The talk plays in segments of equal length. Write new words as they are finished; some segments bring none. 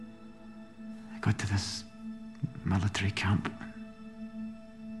got to this military camp.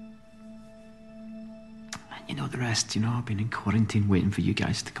 And you know the rest, I've been in quarantine waiting for you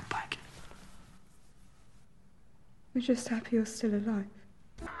guys to come back. We're just happy you're still alive.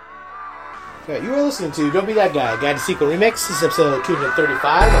 Yeah, you are listening to Don't Be That Guy, Guide to Sequel Remix. This is episode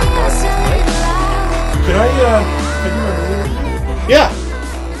 235. Can I do my movie? Yeah.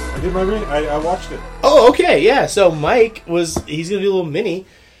 I did my reading. I watched it. Oh, okay, yeah. So Mike he's going to do a little mini.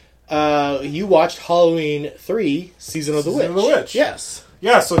 You watched Halloween 3, Season of the Witch. Season of the Witch. Yes.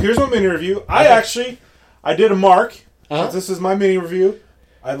 Yeah, so here's my mini review. I did a mark. Since this is my mini review.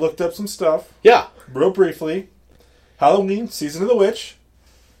 I looked up some stuff. Yeah. Real briefly. Halloween, Season of the Witch,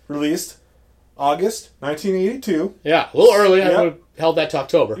 released August 1982. Yeah, a little early. Yeah. I would have held that to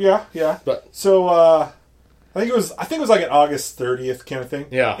October. Yeah. But So, I think it was like an August 30th kind of thing.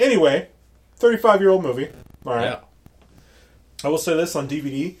 Yeah. Anyway, 35-year-old movie. All right. yeah. I will say this on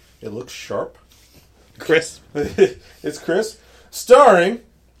DVD. It looks sharp. Chris. It's crisp. Starring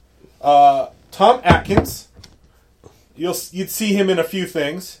Tom Atkins. You'd see him in a few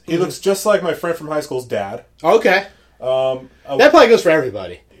things. He looks just like my friend from high school's dad. Okay. That probably goes for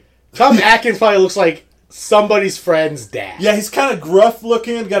everybody. Tom Atkins probably looks like somebody's friend's dad. Yeah, he's kind of gruff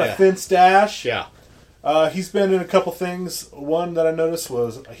looking, got a thin stash. Yeah. He's been in a couple things. One that I noticed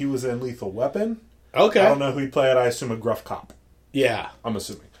was he was in Lethal Weapon. Okay. I don't know who he played. I assume a gruff cop. Yeah. I'm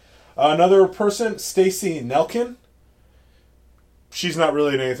assuming. Another person, Stacey Nelkin. She's not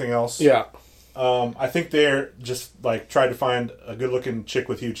really in anything else. Yeah. I think they're just like tried to find a good-looking chick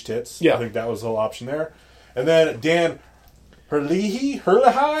with huge tits. Yeah. I think that was the whole option there. And then Dan Hurley,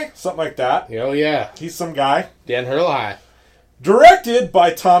 something like that. Oh, yeah. He's some guy. Dan Hurley. Directed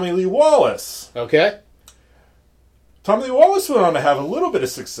by Tommy Lee Wallace. Okay. Tommy Lee Wallace went on to have a little bit of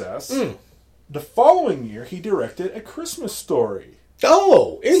success. The following year, he directed A Christmas Story.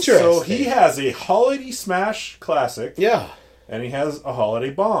 Oh, interesting. So he has a holiday smash classic. Yeah. And he has a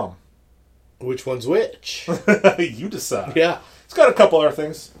holiday bomb. Which one's which? You decide. Yeah. It's got a couple other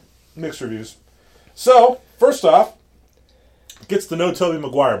things. Mixed reviews. So, first off, gets the no Tobey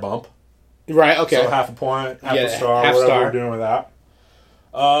Maguire bump. Right, okay. So half a point, half a star, half whatever star. we're doing with that.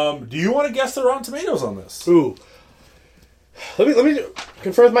 Do you want to guess the Rotten Tomatoes on this? Ooh. Let me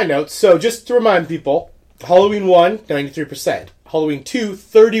confirm with my notes. So, just to remind people, Halloween 1, 93%. Halloween 2,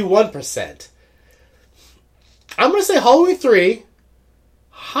 31%. I'm going to say Halloween 3,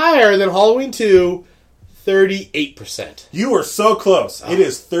 higher than Halloween 2, 38%. You were so close. It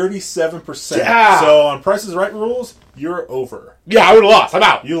is 37%. Yeah. So on Price is Right rules, you're over. Yeah, I would have lost. I'm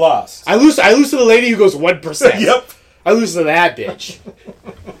out. You lost. I lose to the lady who goes 1%. Yep. I lose to that bitch.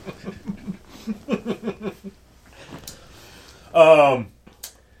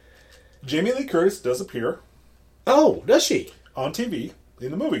 Jamie Lee Curtis does appear Oh, does she? on TV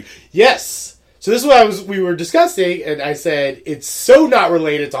in the movie. Yes. So this is what we were discussing, and I said it's so not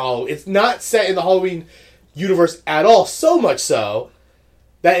related to Halloween. It's not set in the Halloween universe at all. So much so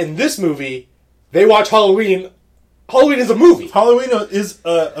that in this movie, they watch Halloween. Halloween is a movie. Halloween is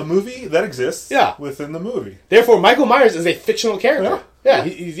a movie that exists Yeah. within the movie. Therefore, Michael Myers is a fictional character. Yeah,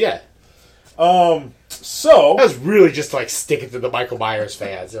 he's So, That was really just to, like, stick it to the Michael Myers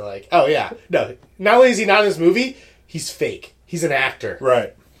fans. They're like, oh yeah, no. Not only is he not in this movie, he's fake. He's an actor.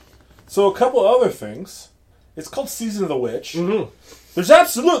 right. So a couple other things. It's called Season of the Witch. Mm-hmm. There's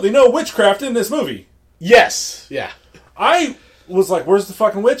absolutely no witchcraft in this movie. Yes. Yeah. I was like, where's the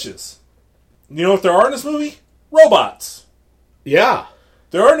fucking witches? You know what there are in this movie? Robots. Yeah.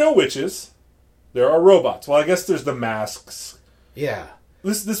 There are no witches. There are robots. Well, I guess there's the masks. Yeah.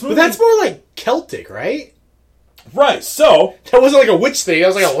 This movie... But that's more like Celtic, right? Right, so... That wasn't like a witch thing. That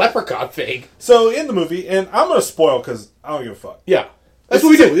was like a leprechaun thing. So, in the movie, and I'm going to spoil because I don't give a fuck. Yeah. That's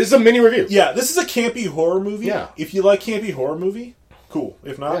what we do. This is a mini review. Yeah, this is a campy horror movie. Yeah. If you like campy horror movie, cool.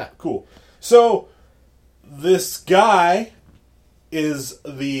 If not, Yeah. cool. So, this guy is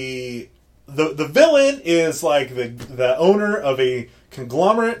the villain is like the owner of a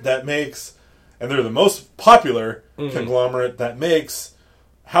conglomerate that makes, and they're the most popular conglomerate that makes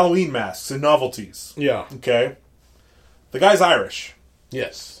Halloween masks and novelties. Yeah. Okay? The guy's Irish.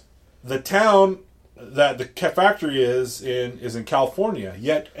 Yes. The town that the factory is in California,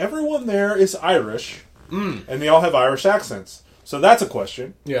 yet everyone there is Irish, and they all have Irish accents. So that's a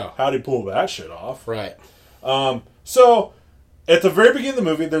question. Yeah. How do you pull that shit off? Right. So, at the very beginning of the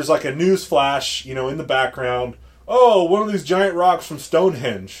movie, there's like a news flash, in the background. Oh, one of these giant rocks from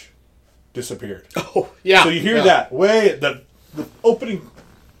Stonehenge disappeared. Oh, yeah. So you hear that way the opening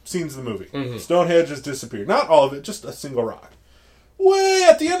scenes of the movie. Stonehenge has disappeared. Not all of it, just a single rock. Way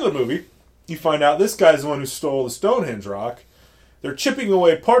at the end of the movie, you find out this guy's the one who stole the Stonehenge rock. they're chipping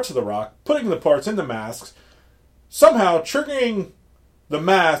away parts of the rock, putting the parts into masks, somehow triggering the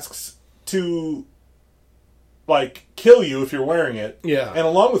masks to, like, kill you if you're wearing it. Yeah. And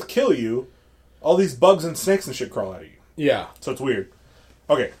along with kill you, all these bugs and snakes and shit crawl out of you. Yeah. So it's weird.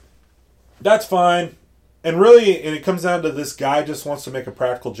 Okay. That's fine. And really, and it comes down to this guy just wants to make a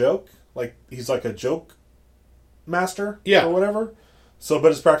practical joke. Like, he's like a joke master. Yeah. Or whatever. So, but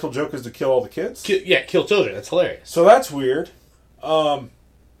his practical joke is to kill all the kids. Kill children. That's hilarious. So that's weird. But,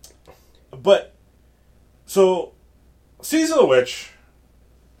 so, Season of the Witch,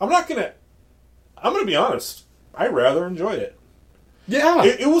 I'm going to be honest. I rather enjoyed it. Yeah.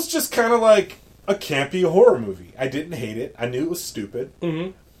 It was just kind of like a campy horror movie. I didn't hate it. I knew it was stupid.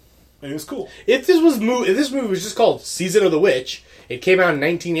 Mm-hmm. And it was cool. If this movie was just called Season of the Witch, it came out in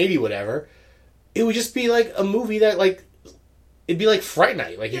 1980, whatever, it would just be like a movie that, like, it'd be like Fright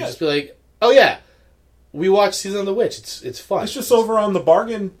Night. Like, you'd just be like, oh yeah, we watched Season of the Witch. It's fun. It's just over on the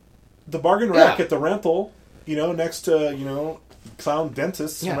bargain rack Yeah. at the rental, next to, clown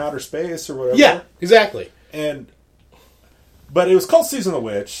dentists from outer space or whatever. Yeah, exactly. But it was called Season of the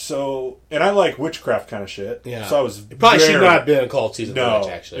Witch, so, and I like witchcraft kind of shit. Yeah. So I was It probably should not have been called Season of the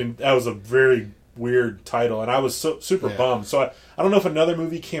Witch, actually. And that was a very weird title, and I was super bummed. So I don't know if another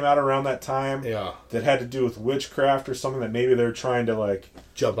movie came out around that time that had to do with witchcraft or something that maybe they're trying to, like,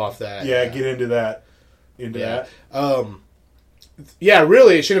 jump off that. get into that. Yeah,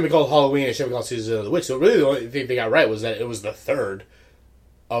 really, it shouldn't have been called Halloween. It should have been called Season of the Witch. So really, the only thing they got right was that it was the third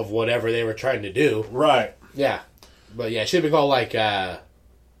of whatever they were trying to do. Right. Yeah. But yeah, it should have been called, like,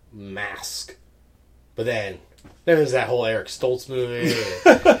 Mask. But then there's that whole Eric Stoltz movie.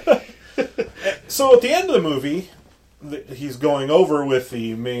 So at the end of the movie, he's going over with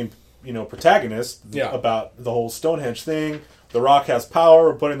the main, protagonist about the whole Stonehenge thing. The rock has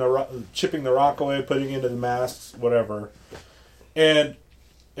power, chipping the rock away, putting it into the masks, whatever. And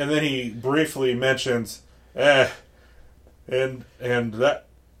then he briefly mentions, and that,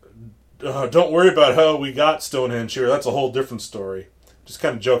 don't worry about how we got Stonehenge here. That's a whole different story. Just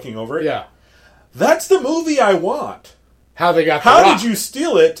kind of joking over it. Yeah. That's the movie I want. How they got the How rock. did you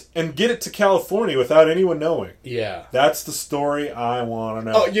steal it and get it to California without anyone knowing? Yeah. That's the story I want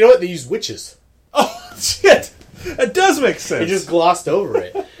to know. Oh, you know what? They used witches. Oh, shit! That does make sense. They just glossed over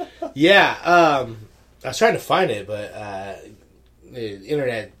it. Yeah. I was trying to find it, but the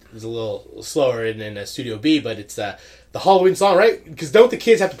internet is a little slower than Studio B, but it's the Halloween song, right? Because don't the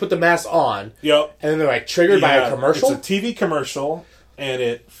kids have to put the mask on? Yep. And then they're, like, triggered by a commercial? It's a TV commercial, and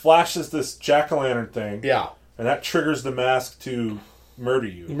it flashes this jack-o'-lantern thing. Yeah. And that triggers the mask to murder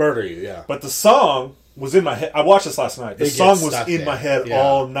you. Yeah. But the song was in my head. I watched this last night. The song was in my head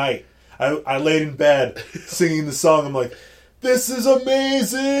all night. I laid in bed singing the song. I'm like, this is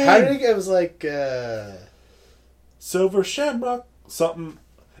amazing. How did it get? It was like... Silver Shamrock, something.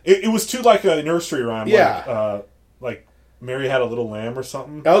 It was to like a nursery rhyme. Yeah. Like Mary Had a Little Lamb or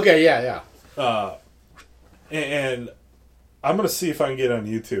something. Okay, yeah. And I'm going to see if I can get it on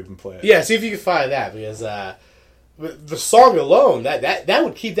YouTube and play it. Yeah, see if you can find that, because the song alone, that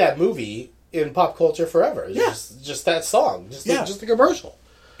would keep that movie in pop culture forever. It's just that song. Just the commercial.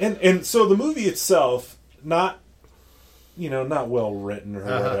 And so the movie itself, not well written or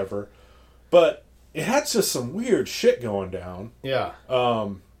whatever, but it had just some weird shit going down. Yeah.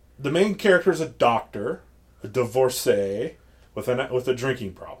 The main character is a doctor, a divorcee with a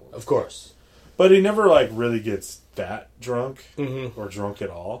drinking problem. Of course. But he never like really gets that drunk or drunk at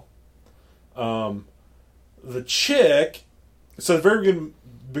all. The chick, so at the very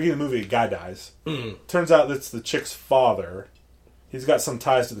beginning of the movie, a guy dies. Turns out that's the chick's father. He's got some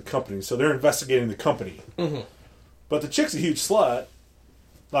ties to the company, so they're investigating the company. But the chick's a huge slut.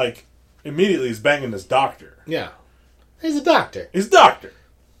 Like, immediately he's banging this doctor. Yeah. He's a doctor.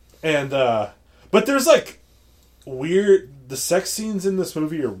 And, but there's like the sex scenes in this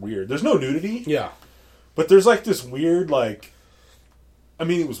movie are weird. There's no nudity. Yeah. But there's like this weird, like,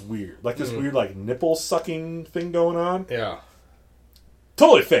 it was weird. Like this weird, like, nipple sucking thing going on. Yeah.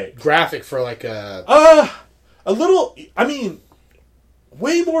 Totally fake. Graphic for like a... A little,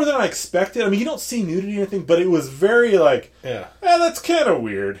 way more than I expected. You don't see nudity or anything, but it was very, like, that's kind of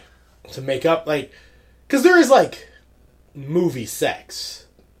weird. To make up, like... Because there is, like, movie sex.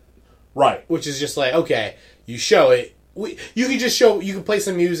 Right. Which is just like, okay, you show it. You can play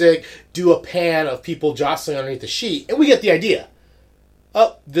some music, do a pan of people jostling underneath the sheet, and we get the idea.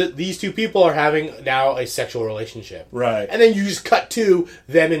 Oh, these two people are having now a sexual relationship. Right. And then you just cut to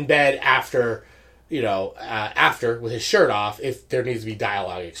them in bed after with his shirt off, if there needs to be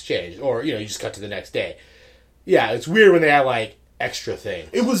dialogue exchanged. Or, you just cut to the next day. Yeah, it's weird when they have, like, extra things.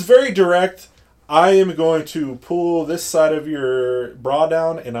 It was very direct. I am going to pull this side of your bra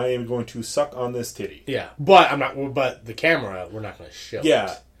down, and I am going to suck on this titty. Yeah, but I'm not. But the camera, we're not going to show.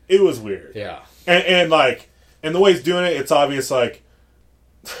 Yeah, it was weird. Yeah, and the way he's doing it, it's obvious. Like,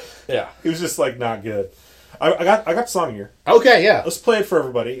 yeah, it was just like not good. I got the song here. Okay, yeah, Let's play it for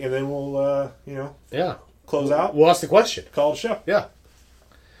everybody, and then we'll yeah, close out. We'll ask the question. Call it a show. Yeah.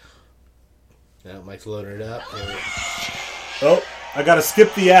 Yeah, Mike's loading it up. Oh, I got to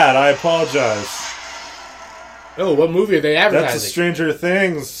skip the ad. I apologize. Oh, what movie are they advertising? That's a Stranger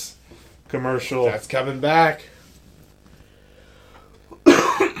Things commercial. That's coming back.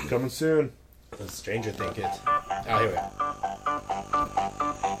 Coming soon. The Stranger Things kids. Oh, here we go.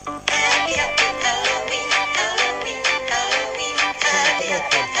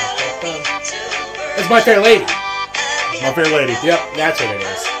 It's My Fair Lady. My Fair Lady. Yep, that's what it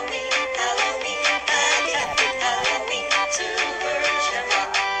is.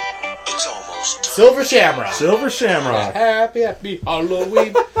 Silver Shamrock. Silver Shamrock. Happy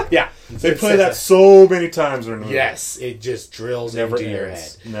Halloween. Yeah. They play that so many times in a movie. Yes, it just drills Never into your head.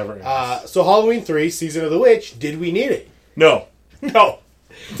 ends. Never ends. So Halloween 3, Season of the Witch, did we need it? No. No.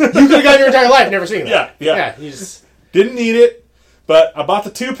 You could have gone your entire life never seen that. Yeah. You just, Didn't need it, but I bought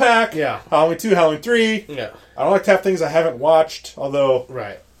the 2-pack. Yeah. Halloween 2, Halloween 3. yeah. I don't like to have things I haven't watched, although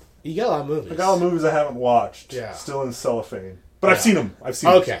Right. You got a lot of movies. I got all the movies I haven't watched. Yeah. Still in cellophane. But I've Yeah. seen them.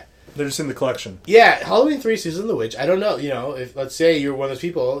 Okay. They're just in the collection. Yeah, Halloween 3, Season of the Witch. I don't know, if let's say you're one of those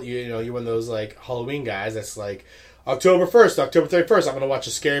people, you're one of those like Halloween guys that's like October 1st, October 31st, I'm going to watch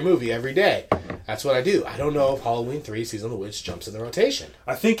a scary movie every day. That's what I do. I don't know if Halloween 3, Season of the Witch jumps in the rotation.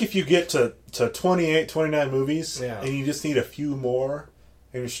 I think if you get to 28, 29 movies, Yeah. and you just need a few more,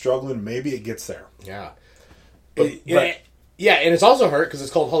 and you're struggling, maybe it gets there. Yeah. But- Yeah, and it's also hurt because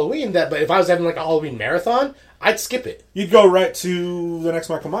it's called Halloween. But if I was having like a Halloween marathon, I'd skip it. You'd go right to the next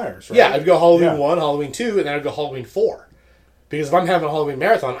Michael Myers, right? Yeah, I'd go Halloween Yeah. 1, Halloween 2, and then I'd go Halloween 4. Because if I'm having a Halloween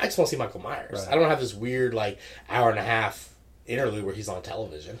marathon, I just want to see Michael Myers. Right. I don't have this weird like hour and a half interlude where he's on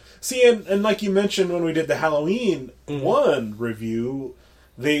television. See, and like you mentioned when we did the Halloween 1 review,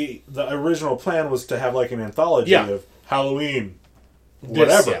 the original plan was to have like an anthology Yeah. of Halloween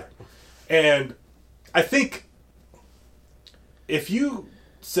whatever. Yeah. And I think if you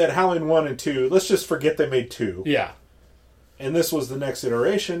said Halloween 1 and 2, let's just forget they made 2. Yeah. And this was the next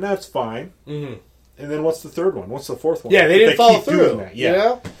iteration, that's fine. Mm-hmm. And then what's the third one? What's the fourth one? Yeah, they didn't follow keep through. doing that. Yeah. You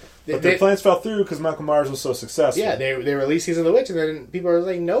know? But their plans fell through because Michael Myers was so successful. Yeah, they released Season of the Witch, and then people are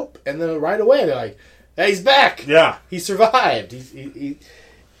like, nope. And then right away, they're like, hey, he's back. Yeah. He survived. He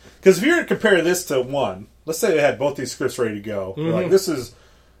Because if you were to compare this to 1, let's say they had both these scripts ready to go. They're like, this is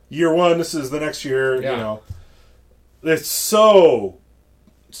year 1, this is the next year, Yeah. It's so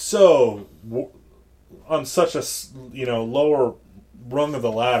on such a, lower rung of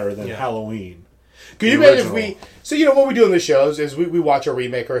the ladder than Yeah. Halloween. Could you imagine if we... So, what we do in the shows is we watch a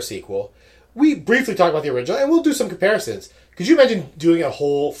remake or a sequel. We briefly talk about the original, and we'll do some comparisons. Could you imagine doing a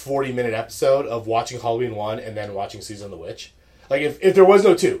whole 40-minute episode of watching Halloween 1 and then watching Season of the Witch? Like, if there was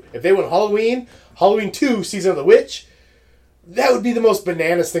no 2. If they went Halloween 2, Season of the Witch, that would be the most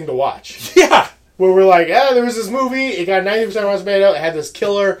bananas thing to watch. Yeah! Where we're like, there was this movie, it got 90% Rotten Tomatoes, it had this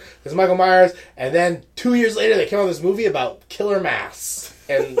killer, this Michael Myers, and then 2 years later they came out with this movie about killer masks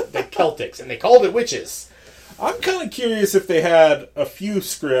and the Celtics, and they called it witches. I'm kind of curious if they had a few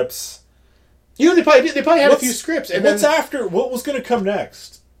scripts. They probably did. They probably had a few scripts. And what's then, after? What was going to come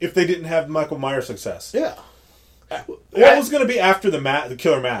next if they didn't have Michael Myers success? Yeah. What was going to be after the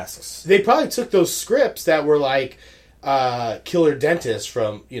killer masks? They probably took those scripts that were like Killer Dentist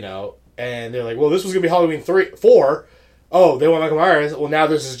from, and they're like, well, this was going to be Halloween 4. Oh, they want Michael Myers. Well, now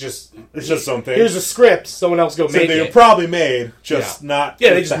this is just... It's just something. Here's a script. Someone else go So make they it. were probably made, just not Yeah,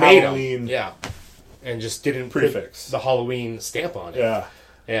 they with just the made Halloween. them. Yeah. And just didn't Prefix. put the Halloween stamp on it. Yeah.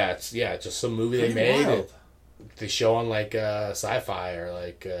 Yeah, it's just some movie they Pretty made. wild. They show on like Sci-Fi or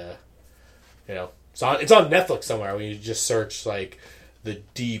like it's on Netflix somewhere. When you just search like the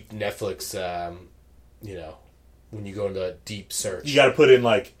deep Netflix, when you go into a deep search, You got to put in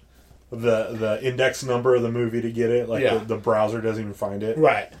like the index number of the movie to get it. Like Yeah. the browser doesn't even find it.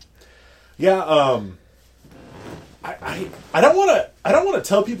 right? Yeah. I don't want to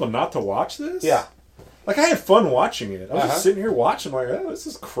tell people not to watch this. Yeah. Like, I had fun watching it. I was Uh-huh. just sitting here watching, like, oh, this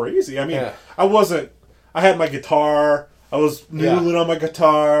is crazy. I mean, Yeah. I had my guitar. I was noodling on my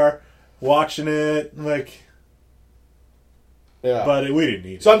guitar, watching it, like, Yeah. but we didn't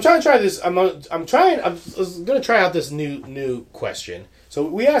need it. So I'm trying to try this. I was going to try out this new question. So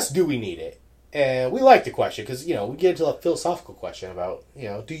we asked, do we need it? And we like the question because, you know, we get into a philosophical question about, you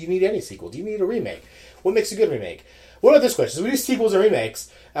know, do you need any sequel? Do you need a remake? What makes a good remake? What about this question? So we do sequels and remakes.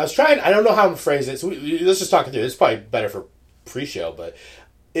 I was trying, I don't know how to phrase it, so let's just talk it through. It's probably better for pre-show, but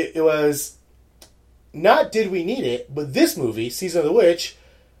it was not did we need it, but this movie, Season of the Witch,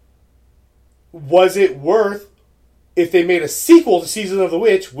 was it worth, if they made a sequel to Season of the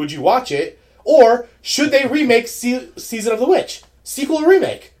Witch, would you watch it? Or should they remake Season of the Witch? Sequel or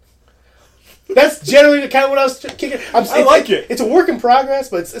remake? That's generally kind of what I was kicking. I like it. It's a work in progress,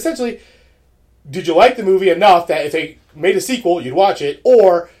 but it's essentially, did you like the movie enough that if they made a sequel, you'd watch it?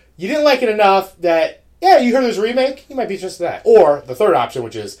 Or you didn't like it enough that, yeah, you heard there's a remake, you might be interested in that. Or the third option,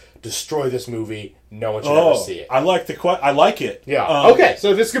 which is destroy this movie, no one should ever see it. I like I like it. Yeah. Okay,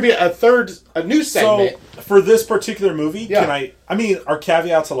 so this could be a new segment. So for this particular movie, Yeah. I mean, are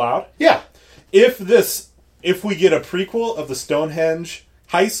caveats allowed? Yeah. If we get a prequel of the Stonehenge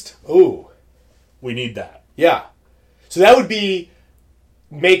heist, Ooh. we need that. Yeah. So that would be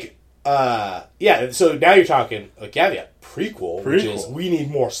so now you're talking a caveat. Prequel, which is we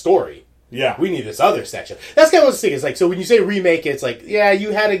need more story. Yeah. We need this other section. That's kind of what I was thinking. It's like, so when you say remake, it's like, yeah,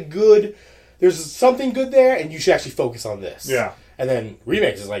 you had there's something good there, and you should actually focus on this. Yeah. And then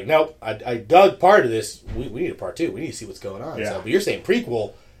remakes is like, nope, I dug part of this. We need a part two. We need to see what's going on. Yeah. So, but you're saying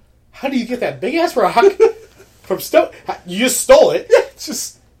prequel. How do you get that big ass rock from Stone? You just stole it.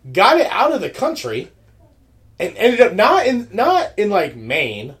 Just Got it out of the country, and ended up not in like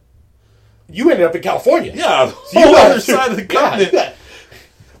Maine. You ended up in California. yeah, the So you whole went other side of the Yeah, continent. yeah.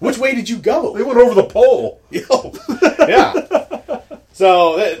 Which way did you go? They went over the pole. Yo. Yeah.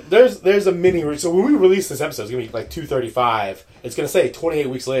 So there's a mini. So when we release this episode, it's gonna be like 235. It's gonna say 28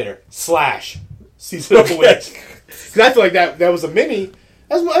 weeks later / Season of the Witch. Because I feel like that was a mini.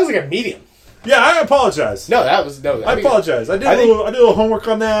 That was like a medium. Yeah, I apologize. No, that was no. I apologize. I did a little homework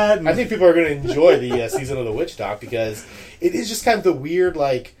on that. And I think people are going to enjoy the Season of the Witch talk because it is just kind of the weird,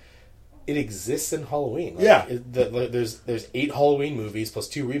 like, it exists in Halloween. Like, Yeah. There's 8 Halloween movies plus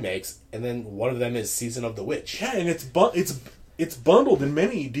 2 remakes, and then one of them is Season of the Witch. yeah, and it's bundled in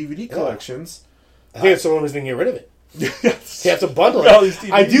many DVD collections. I think it's the one reason they get rid of it. Yes. They have to bundle All it. these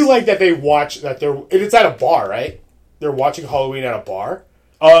DVDs. I do like that they watch that and it's at a bar, right? They're watching Halloween at a bar.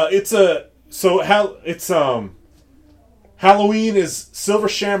 Halloween is Silver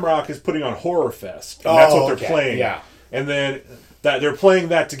Shamrock is putting on Horror Fest, and that's what they're okay. playing. Yeah. And then that they're playing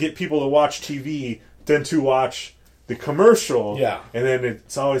that to get people to watch TV, then to watch the commercial. Yeah. And then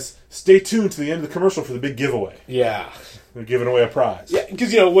it's always stay tuned to the end of the commercial for the big giveaway. Yeah. They're giving away a prize. Yeah,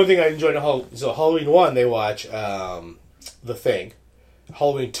 because, one thing I enjoyed in Halloween 1, they watch The Thing.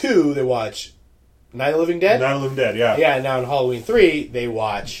 Halloween 2, they watch Night of the Living Dead. Night of the Living Dead, yeah. Yeah, and now in Halloween 3, they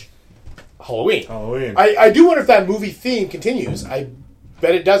watch Halloween. Halloween. I do wonder if that movie theme continues. I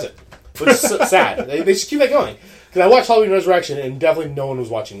bet it doesn't. Which is sad. They should keep that going. Because I watched Halloween Resurrection, and definitely no one was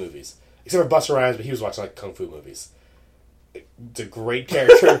watching movies. Except for Busta Rhymes, but he was watching, like, Kung Fu movies. It's a great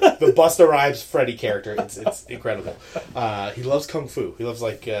character. The Busta Rhymes Freddy character. It's incredible. He loves Kung Fu. He loves,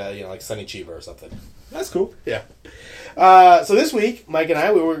 like, like Sonny Chiba or something. That's cool. Yeah. So this week, Mike and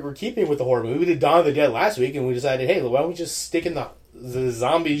I, we're keeping with the horror movie. We did Dawn of the Dead last week, and we decided, hey, why don't we just stick in the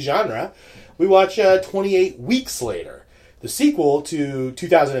zombie genre? We watch 28 Weeks Later, the sequel to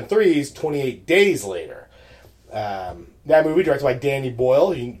 2003's 28 Days Later. That movie directed by Danny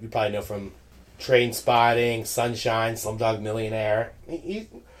Boyle, you probably know from Train Spotting, Sunshine, Slumdog Millionaire.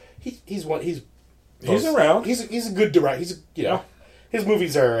 He's around. He's a good director. His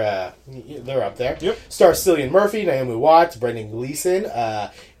movies are they're up there. Yep. Stars Cillian Murphy, Naomi Watts, Brendan Gleeson.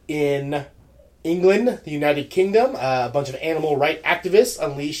 In England, the United Kingdom, a bunch of animal rights activists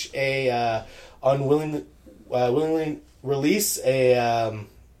unleash willingly release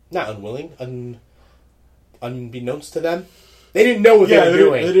unbeknownst to them. They didn't know what they were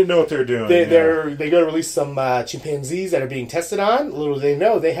doing. They didn't know what they were doing. They go to release some chimpanzees that are being tested on. Little do they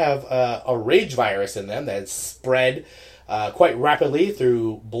know, they have a rage virus in them that's spread quite rapidly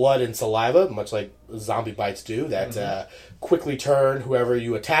through blood and saliva, much like zombie bites do, that quickly turn whoever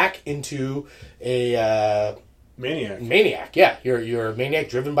you attack into a maniac. Yeah, you're a maniac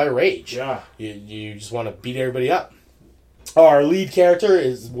driven by rage. Yeah. You just want to beat everybody up. Our lead character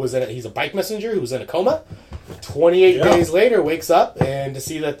he's a bike messenger who was in a coma. 28 days later, wakes up and to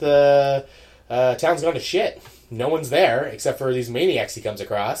see that the town's gone to shit. No one's there except for these maniacs he comes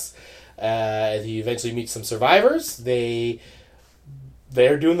across. He eventually meets some survivors. They're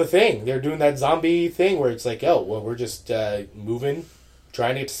doing the thing. They're doing that zombie thing where it's like, oh, well, we're just moving,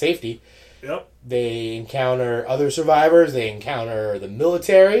 trying to get to safety. Yep. They encounter other survivors. They encounter the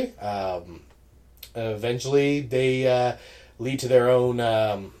military. Eventually, they lead to their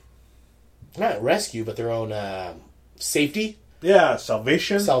own not rescue, but their own safety, Yeah,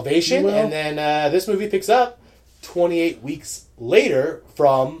 salvation. salvation. you will. And then this movie picks up 28 weeks later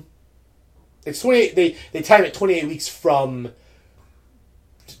from. It's 28. They time it 28 weeks from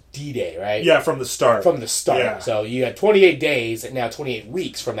D-Day, right? Yeah, from the start. From the start. Yeah. So you had 28 days and now 28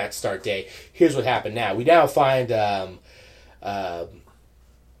 weeks from that start day. Here's what happened now. We now find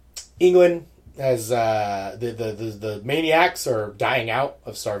England has the maniacs are dying out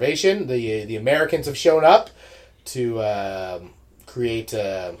of starvation. The Americans have shown up to create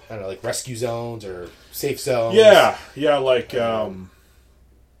I don't know, like rescue zones or safe zones. Yeah, like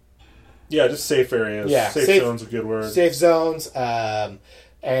just safe areas. Yeah, safe zone's a good word. Safe zones,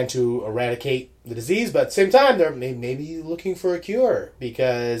 and to eradicate the disease. But at the same time, they're maybe looking for a cure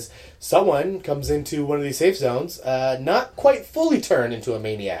because someone comes into one of these safe zones, not quite fully turned into a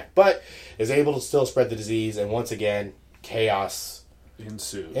maniac, but is able to still spread the disease. And once again, chaos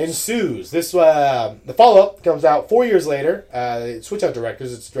ensues. This the follow-up comes out 4 years later. Switch out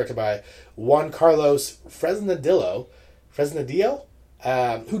directors. It's directed by Juan Carlos Fresnadillo,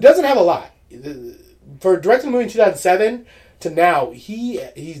 who doesn't have a lot. For directing a movie in 2007 to now,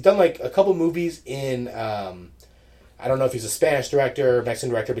 he's done like a couple movies in, I don't know if he's a Spanish director or Mexican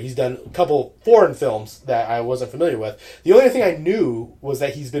director, but he's done a couple foreign films that I wasn't familiar with. The only thing I knew was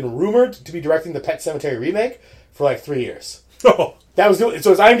that he's been rumored to be directing the Pet Sematary remake for like 3 years. Oh, That was so his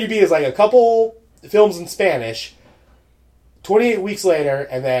IMDb is like a couple films in Spanish, 28 weeks later,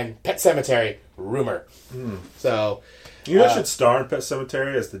 and then Pet Sematary rumor. So you know, should star in Pet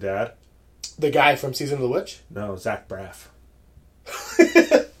Sematary as the dad. the guy from Season of the Witch. No, Zach Braff.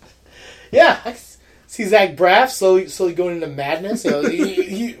 Yeah, I see Zach Braff slowly going into madness. You know,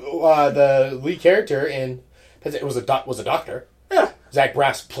 the lead character in was a doctor. Yeah, Zach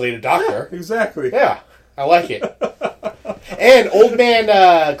Braff played a doctor. exactly. Yeah, I like it. And Old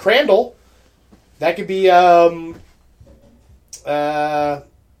Man Crandall, that could be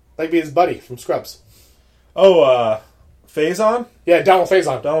his buddy from Scrubs. Oh, Faison? Yeah, Donald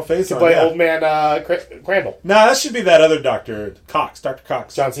Faison. Donald To Faison. play Yeah. Old Man Crandall. Nah, that should be that other doctor, Cox, Dr.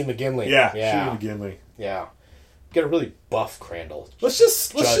 Cox. John C. McGinley. Yeah, Yeah. Shooting McGinley. Yeah. Get a really buff Crandall. Let's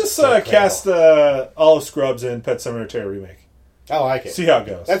just Doug cast all of Scrubs in Pet Sematary remake. I like it. See how it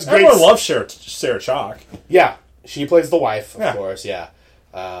goes. That's great. Everyone loves Sarah Chalk. Yeah. She plays the wife, of Yeah. course, yeah.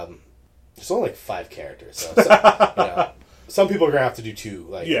 There's only like 5 characters, so you know, some people are going to have to do 2.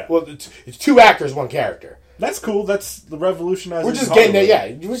 Like, Yeah. Well, it's 2 actors, 1 character. That's cool. That's the revolutionizing. We're just getting it,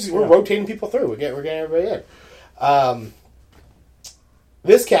 Hollywood. yeah. We're rotating people through. We're getting everybody in.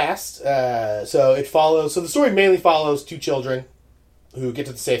 This cast, so it follows. So the story mainly follows 2 children who get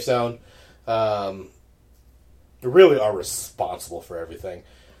to the safe zone. They really are responsible for everything,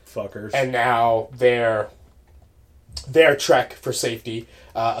 Fuckers. and now their trek for safety,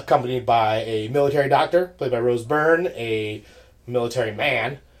 accompanied by a military doctor played by Rose Byrne, a military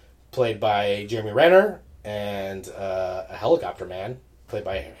man played by Jeremy Renner, and a helicopter man played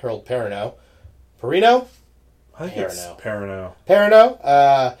by Harold Perrineau. I think it's Perrineau.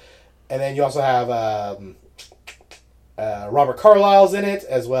 And then you also have Robert Carlyle's in it,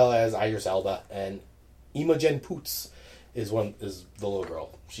 as well as Idris Elba, and Imogen Poots is the little girl.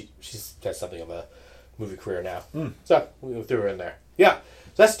 She has something of a movie career now, so we threw her in there. Yeah,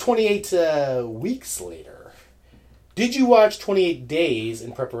 so that's 28 weeks later. Did you watch 28 Days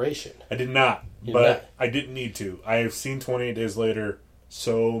in preparation? I did not, You but did not? I didn't need to. I have seen 28 Days Later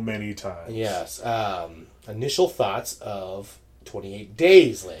so many times. Yes. Initial thoughts of 28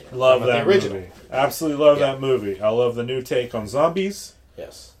 Days Later. Love From that the original. movie. Absolutely love Yeah. that movie. I love the new take on zombies.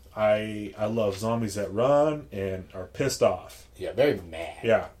 Yes. I love zombies that run and are pissed off. Yeah, very mad.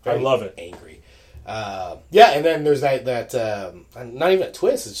 Yeah, I Very love it. Angry. Yeah, and then there's that not even a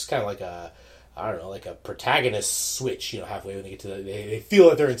twist. It's just kind of like like a protagonist switch. Halfway when they get to they feel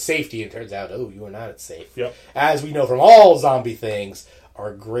that they're in safety, and it turns out, you are not safe. Yep. As we know from all zombie things,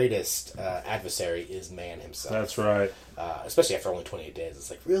 our greatest adversary is man himself. That's right. Especially after only 28 days. It's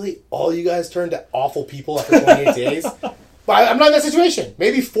like, really? All you guys turned to awful people after 28 days? But I'm not in that situation.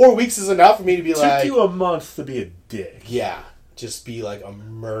 Maybe 4 weeks is enough for me to be Took like... you a month to be a dick. Yeah. Just be like a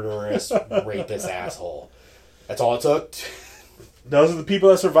murderous, rapist asshole. That's all it took. Those are the people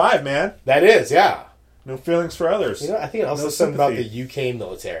that survive, man. That is, yeah. No feelings for others. I think it also No says something about sympathy. the UK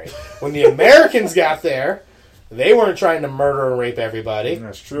military. When the Americans got there, they weren't trying to murder and rape everybody.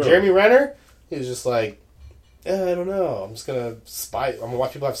 That's true. Jeremy Renner, he was just like, I don't know. I'm just going to spy. I'm going to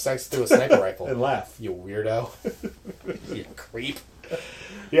watch people have sex through a sniper rifle. And laugh. You weirdo. You creep.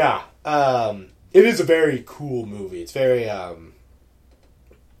 Yeah. It is a very cool movie. It's very...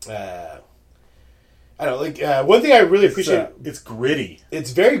 I don't know, like one thing I really appreciate. It's gritty.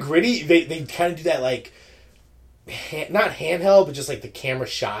 It's very gritty. They kind of do that like not handheld, but just like the camera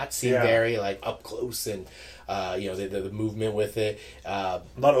shots seem very like up close and the movement with it. A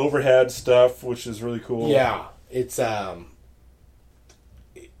lot of overhead stuff, which is really cool. Yeah, it's a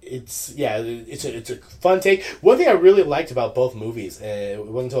fun take. One thing I really liked about both movies, and it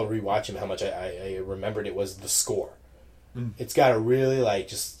wasn't until I rewatched them how much I remembered it, was the score. It's got a really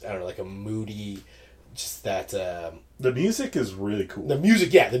like a moody, just that. The music is really cool. The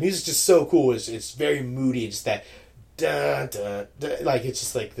music's just so cool. It's very moody. Just that, dun, dun, dun, like it's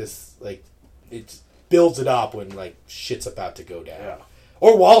just like this, like it builds it up when like shit's about to go down,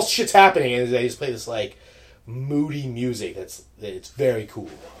 or while shit's happening, and they just play this like moody music. It's very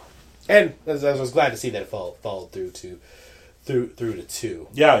cool, and I was glad to see that it followed through to 2.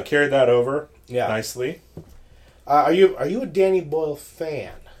 Yeah, I carried that over nicely. Are you a Danny Boyle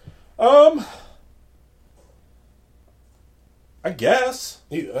fan? I guess.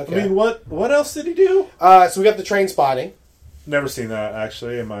 Okay. I mean, what else did he do? So we got the Train Spotting. Never seen that,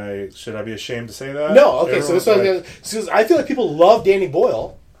 actually. Should I be ashamed to say that? No, okay. So this was I feel like people love Danny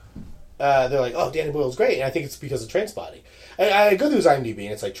Boyle. They're like, oh, Danny Boyle's great, and I think it's because of Train Spotting. I go through his IMDb,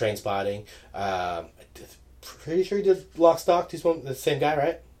 and it's like Train Spotting. Pretty sure he did Lock, Stock, Two Smoking. The same guy,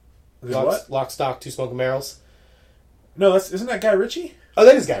 right? Lock, Stock, Two Smoking Barrels. No, isn't that Guy Ritchie? Oh,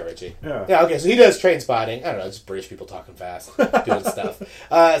 that is Guy Ritchie. Yeah. Yeah, okay, so he does Train Spotting. I don't know, it's British people talking fast, doing stuff.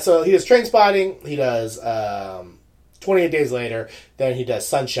 So he does Train Spotting, he does 28 Days Later, then he does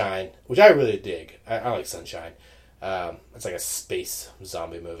Sunshine, which I really dig. I like Sunshine. It's like a space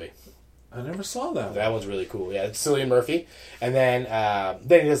zombie movie. I never saw that. That one's really cool. Yeah, it's Cillian Murphy. And then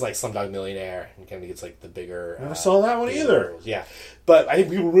he does like Slumdog Millionaire, and kind of gets like the bigger... Never saw that one either. Roles. Yeah. But I think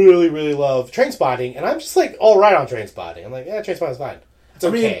people really, really love Train Spotting, and I'm just like all right on Train Spotting. I'm like, yeah, Train Spotting's fine. It's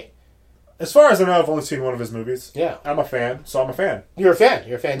okay. I mean, as far as I know, I've only seen one of his movies. Yeah. I'm a fan, so I'm a fan. You're a fan.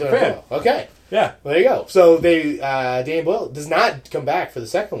 You're a fan doing it well. Okay. Yeah. Well, there you go. So Danny Boyle does not come back for the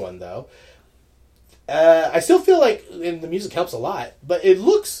second one, though. I still feel like the music helps a lot, but it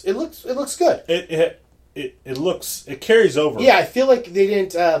looks good. It carries over. Yeah, I feel like they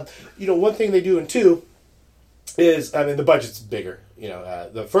didn't. One thing they do in 2 is, I mean, the budget's bigger.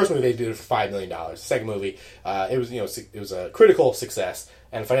 The first movie they did it for $5 million. The second movie, it was a critical success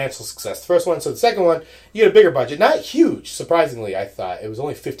and financial success. The first one, so the second one, you get a bigger budget, not huge. Surprisingly, I thought it was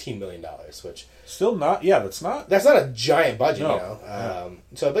only $15 million, which still not. Yeah, that's not a giant budget. No.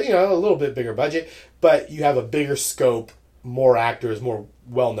 But a little bit bigger budget, but you have a bigger scope, more actors, more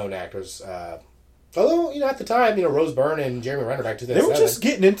well-known actors. Although, at the time, Rose Byrne and Jeremy Renner back to they were just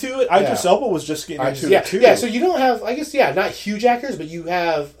getting into it. Idris Elba was just getting into it, too. Yeah, so you don't have, I guess, not huge actors, but you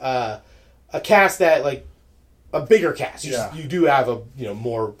have a cast that, like, a bigger cast. You do have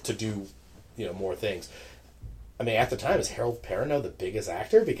more to do, more things. I mean, at the time, is Harold Perrineau the biggest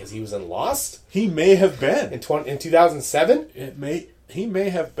actor because he was in Lost? He may have been. In 2007? He may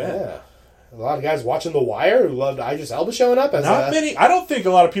have been. Yeah. A lot of guys watching The Wire who loved Idris Elba showing up. Not many. I don't think a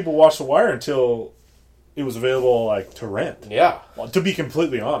lot of people watched The Wire until it was available, like, to rent. Yeah. Well, to be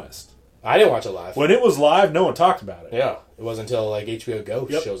completely honest. I didn't watch it live. When it was live, no one talked about it. Yeah. It wasn't until, like, HBO Go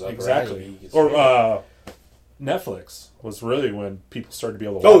shows up. Exactly. Or Netflix was really when people started to be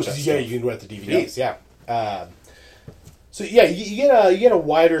able to watch it. Yeah, you can rent the DVDs. Yeah. So, yeah, you get a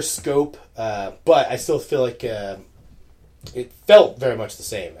wider scope, but I still feel like it felt very much the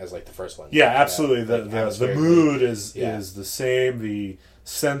same as, like, the first one. Yeah, absolutely. The mood is the same. The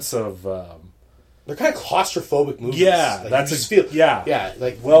sense of... they're kind of claustrophobic movies. Yeah, like, that's you just feel. Yeah,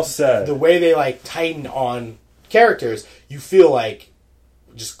 like well said. The way they like tighten on characters, you feel like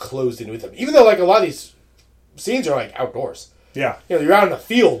just closed in with them. Even though like a lot of these scenes are like outdoors. Yeah, you're out in the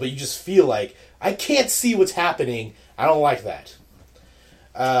field, but you just feel like I can't see what's happening. I don't like that.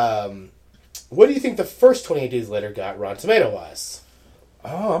 What do you think the first 28 Days Later got Rotten Tomato wise?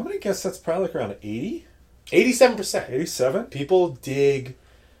 Oh, I'm gonna guess that's probably like around 80, 87%. 87. People dig.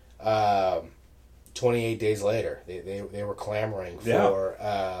 28 Days Later. They were clamoring for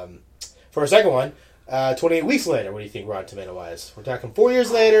a second one. 28 Weeks Later. What do you think, Rotten Tomato wise? We're talking 4 years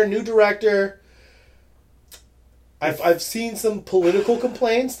later, new director. I've seen some political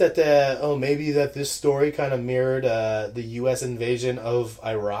complaints that maybe that this story kind of mirrored the U.S. invasion of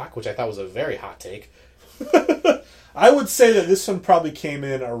Iraq, which I thought was a very hot take. I would say that this one probably came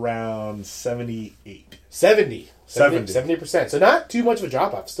in around 78. 70%. So not too much of a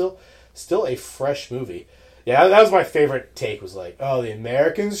drop off. Still a fresh movie. Yeah, that was my favorite take, was like, oh, the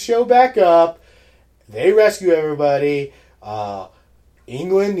Americans show back up. They rescue everybody.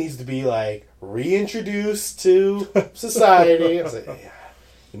 England needs to be, like, reintroduced to society. I was like,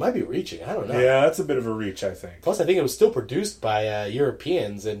 You might be reaching. I don't know. Yeah, that's a bit of a reach, I think. Plus, I think it was still produced by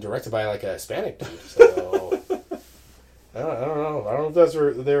Europeans and directed by like a Hispanic dude. So I don't know. I don't know if that's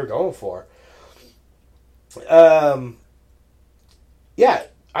what they were going for. Yeah,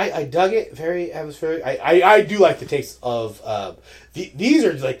 I dug it. I do like the taste of these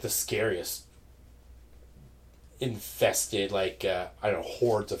are like the scariest infested like I don't know,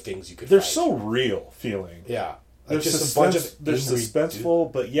 hordes of things you could. They're fight. so real feeling. Yeah. They're Just a bunch of they're angry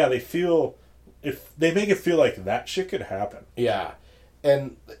suspenseful, but yeah, they feel if they make it feel like that shit could happen. Yeah,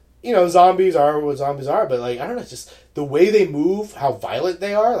 and you know, zombies are what zombies are, but like I don't know, just the way they move, how violent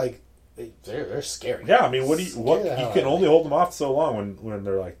they are, like they're scary. Yeah, I mean, you can only hold them off so long when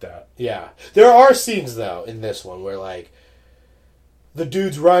they're like that. Yeah, there are scenes though in this one where like the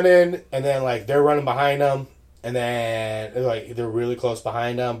dude's running, and then like they're running behind them. And then, like, they're really close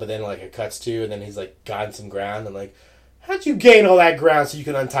behind him, but then, like, it cuts to, and then he's, like, gotten some ground. And, like, how'd you gain all that ground so you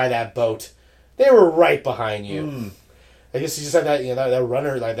can untie that boat? They were right behind you. I guess you just had that, you know, that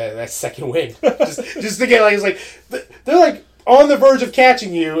runner, like, that second wind. just to get, like, it's like, they're, like, on the verge of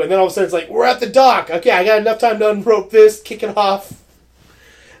catching you, and then all of a sudden it's like, we're at the dock. Okay, I got enough time to unrope this, kick it off.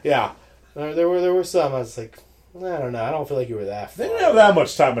 Yeah. There were some, I was like, I don't know, I don't feel like you were that far. They didn't have that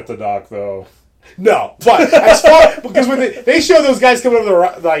much time at the dock, though. No, but as far because when they show those guys coming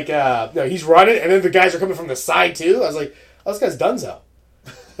over the like no, he's running and then the guys are coming from the side too. I was like, oh, this guy's donezo.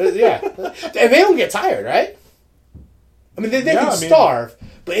 Yeah, and they don't get tired, right? I mean, they can starve,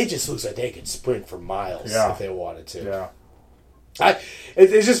 but it just looks like they could sprint for miles if they wanted to. Yeah,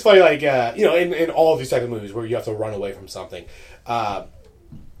 it's just funny, like you know, in all of these type of movies where you have to run away from something,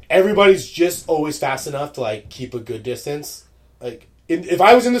 everybody's just always fast enough to like keep a good distance, like. If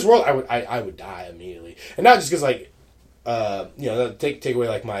I was in this world, I would die immediately, and not just because like, you know, take away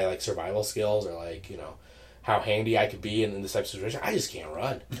like my like survival skills or like you know how handy I could be in this type of situation. I just can't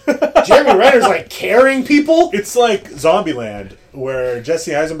run. Jeremy Renner's like carrying people. It's like Zombieland, where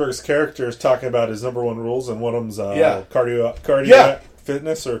Jesse Eisenberg's character is talking about his number one rules, and one of them's cardio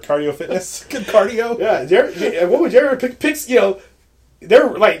fitness or cardio fitness, cardio. Yeah, what would Jeremy picks? You know. They're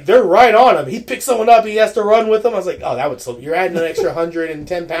right on him. He picks someone up. He has to run with them. I was like, oh, that would slow. You're adding an extra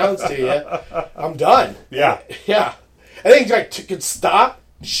 110 pounds to you. I'm done. Yeah. I think like could stop,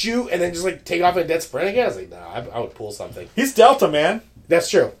 shoot, and then just like take off in a dead sprint again. I was like, I would pull something. He's Delta, man. That's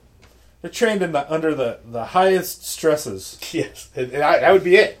true. They're trained under the highest stresses. Yes, and that would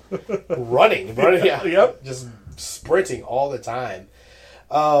be it. running. Yeah. Yep. Just sprinting all the time.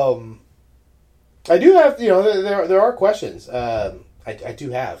 I do have, you know, there are questions. I do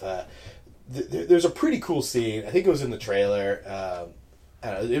have. There's a pretty cool scene. I think it was in the trailer. I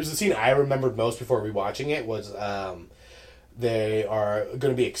don't know, it was the scene I remembered most before rewatching it. Was they are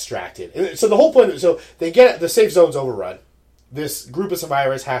going to be extracted. And so the whole point. So they get the safe zone's overrun. This group of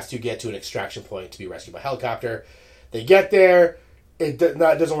survivors has to get to an extraction point to be rescued by helicopter. They get there. It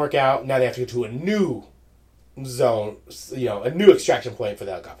doesn't work out. Now they have to go to a new zone. You know, a new extraction point for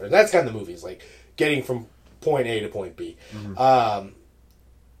the helicopter. And that's kind of the movie. It's like getting from point A to point B. Mm-hmm.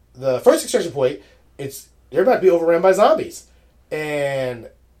 The first extraction point, they're about to be overrun by zombies, and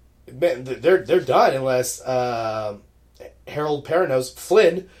they're done unless Harold Perrineau's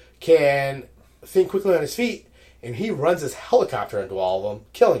Flynn can think quickly on his feet, and he runs his helicopter into all of them,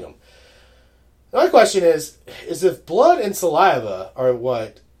 killing them. My question is if blood and saliva are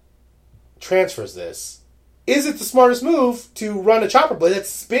what transfers this, is it the smartest move to run a chopper blade that's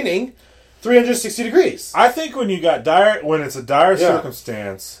spinning 360 degrees? I think when it's a dire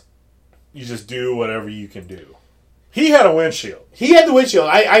circumstance, you just do whatever you can do. He had a windshield. He had the windshield.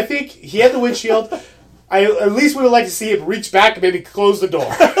 I think he had the windshield. I at least would have liked to see him reach back and maybe close the door.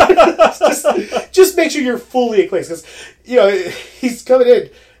 just make sure you're fully enclosed. Because, you know, he's coming in.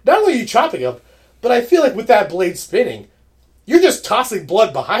 Not only are you chopping him, but I feel like with that blade spinning, you're just tossing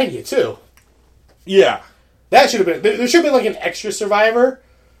blood behind you, too. Yeah. That should have been... There should have been, like, an extra survivor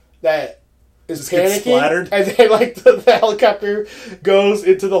that is panicking. And then, like, the helicopter goes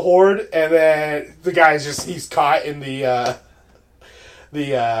into the horde, and then the guy's just... He's caught in the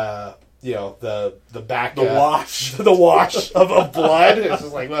you know, the back... The wash. The wash of blood. It's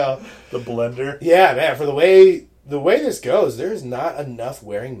just like, well... The blender. Yeah, man, for the way this goes, there's not enough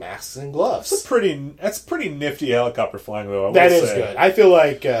wearing masks and gloves. That's pretty nifty helicopter flying, though, That is good. I feel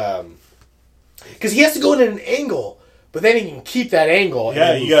like... Because he has to go in at an angle, but then he can keep that angle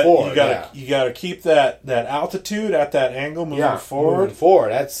and move forward. You got to keep that altitude at that angle moving forward. Moving forward,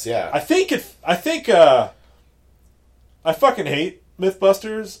 that's... I fucking hate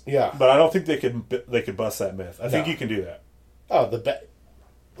Mythbusters. Yeah. But I don't think they could bust that myth. I think you can do that. Oh,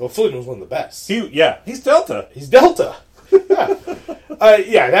 Well, Flynn was one of the best. He's Delta. He's Delta.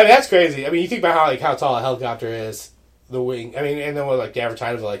 That's crazy. I mean, you think about how tall a helicopter is, the wing. I mean, and then the average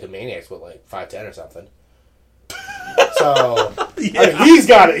height of a Maniac's 5'10" or something. So Yeah. I mean, he's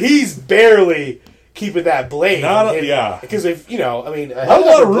got it. He's barely keeping that blade. Yeah. Because if a Not a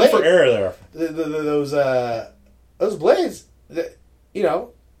lot of room for error there. Those blades,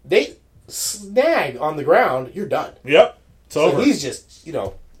 they snag on the ground. You're done. Yep. It's So over. he's just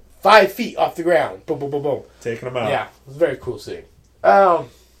 5 feet off the ground. Boom, boom, boom, boom. Taking him out. Yeah, it was a very cool scene. How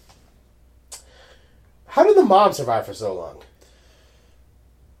did the mom survive for so long?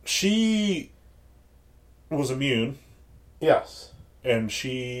 She was immune, Yes. and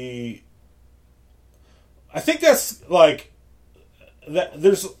I think that's like that.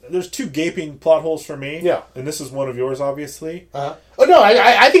 There's two gaping plot holes for me. Yeah. And this is one of yours, obviously. Oh no,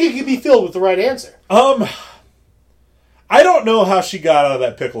 I think it could be filled with the right answer. I don't know how she got out of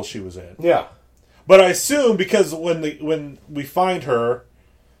that pickle she was in, Yeah. but I assume because when we find her,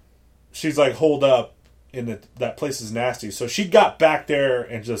 she's holed up in that place is nasty. So she got back there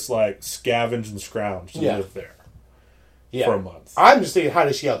and just scavenged and scrounged and lived there for a month. I'm just thinking, how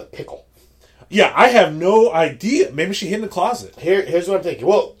did she get out of the pickle? Yeah, I have no idea. Maybe she hid in the closet. Here's what I'm thinking.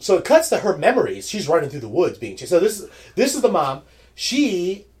 Well, so it cuts to her memories. She's running through the woods being chased. So this is the mom.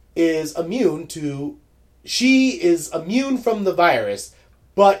 She is immune from the virus,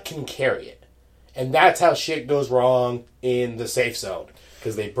 but can carry it. And that's how shit goes wrong in the safe zone.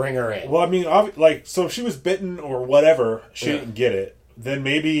 Because they bring her in. Well, I mean, so if she was bitten or whatever, she didn't get it. Then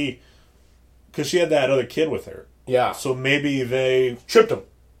maybe, because she had that other kid with her. Yeah. So maybe they Tripped him.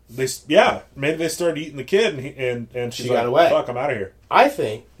 Maybe they started eating the kid, and she got away. Fuck, I'm out of here. I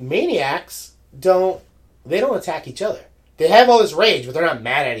think maniacs don't attack each other. They have all this rage, but they're not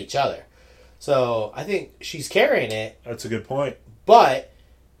mad at each other. So I think she's carrying it, That's a good point. but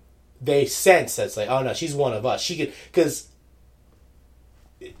they sense that's oh no, she's one of us. She could, because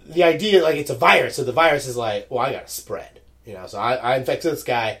the idea it's a virus, so the virus is well, I gotta spread, So I infected this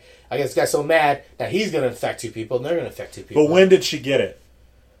guy. I guess this guy's so mad that he's gonna infect 2 people, and they're gonna infect 2 people. But when did she get it?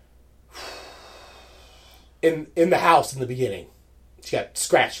 In the house in the beginning, she got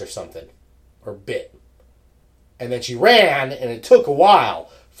scratched or something, or bit, and then she ran, and it took a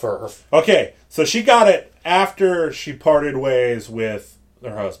while for her. Okay, so she got it after she parted ways with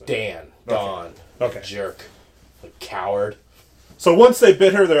her husband. Don. Okay. Jerk. Coward. So once they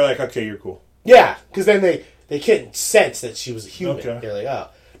bit her, they're okay, you're cool. Yeah, because then they couldn't sense that she was a human. Okay. They're oh.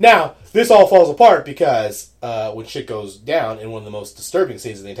 Now, this all falls apart because when shit goes down in one of the most disturbing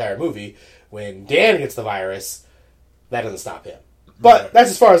scenes in the entire movie, when Dan gets the virus, that doesn't stop him. But that's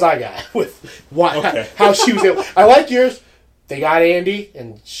as far as I got with how she was able. I like yours. They got Andy,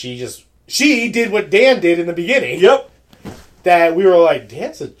 and she did what Dan did in the beginning. Yep. That we were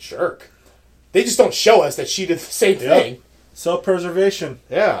Dan's a jerk. They just don't show us that she did the same thing. Self-preservation.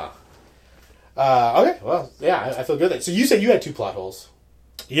 Yeah. Okay, well, yeah, I feel good. So you said you had 2 plot holes.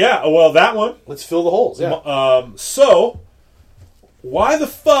 Yeah, well, that one. Let's fill the holes, yeah. So, why the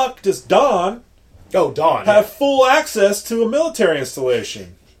fuck does Don Don. have full access to a military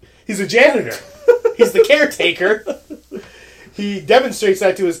installation? He's a janitor. He's the caretaker. He demonstrates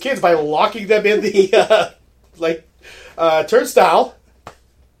that to his kids by locking them in the, turnstile.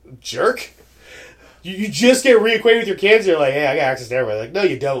 Jerk. You just get reacquainted with your kids, you're hey, I got access to everybody. No,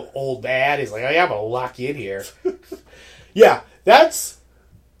 you don't, old man. He's I'm going to lock you in here. Yeah, that's...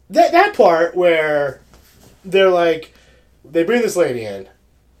 That part where they're they bring this lady in,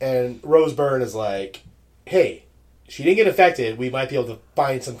 and Rose Byrne is hey, she didn't get infected. We might be able to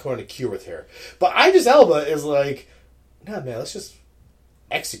find some kind of cure with her. But Idris Elba is nah, man, let's just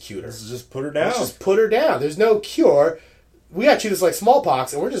execute her. Let's just put her down. Let's just put her down. There's no cure. We got to treat this like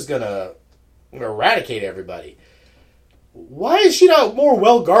smallpox, and we're just going to eradicate everybody. Why is she not more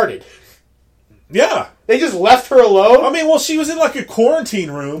well guarded? Yeah. They just left her alone? I mean, well, she was in a quarantine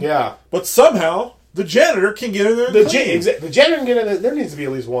room. Yeah. But somehow, the janitor can get in there and clean. The janitor can get in there. There needs to be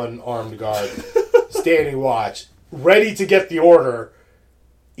at least one armed guard standing watch, ready to get the order.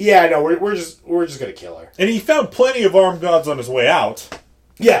 Yeah, no, we're just going to kill her. And he found plenty of armed guards on his way out.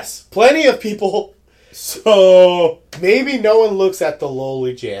 Yes, plenty of people. So maybe no one looks at the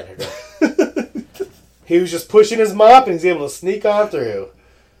lowly janitor. He was just pushing his mop, and he's able to sneak on through.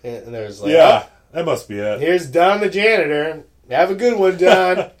 And there's that must be it. Here's Don the janitor. Have a good one,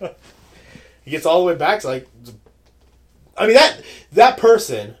 Don. He gets all the way back to I mean, that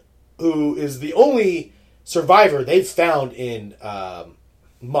person who is the only survivor they've found in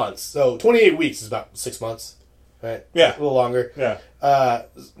months. So 28 weeks is about 6 months, right? Yeah. A little longer. Yeah.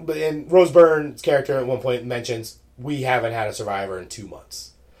 But in Rose Byrne's character at one point mentions, we haven't had a survivor in 2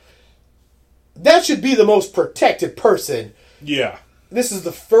 months. that should be the most protected person. Yeah. This is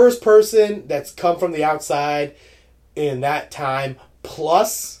the first person that's come from the outside in that time.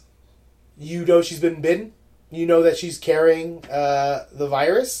 Plus, you know she's been bitten. You know that she's carrying the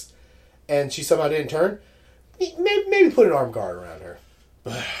virus, and she somehow didn't turn. Maybe put an armed guard around her.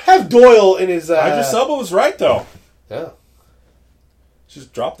 Have Doyle in his... Idris Elba was right, though. Yeah.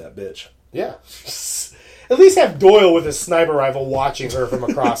 Just drop that bitch. Yeah. At least have Doyle with a sniper rifle watching her from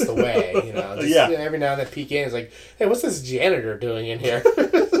across the way. You know, just, Yeah. You know, every now and then peek in. It's like, hey, what's this janitor doing in here?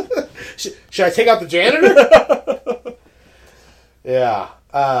 Should I take out the janitor? Yeah.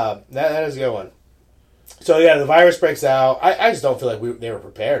 That is a good one. So yeah, the virus breaks out. I just don't feel like they were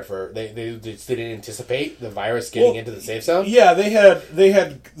prepared for. They just didn't anticipate the virus getting into the safe zone. Yeah,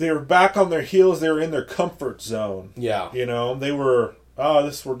 they were back on their heels. They were in their comfort zone. Yeah, you know, they were.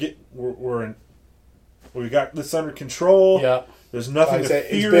 We got this under control. Yeah, there's nothing to fear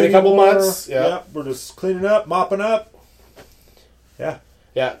it's been a couple anymore. months. Yeah, we're just cleaning up, mopping up. Yeah,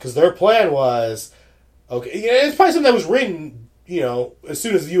 yeah, because their plan was okay. Yeah, it's probably something that was written. You know, as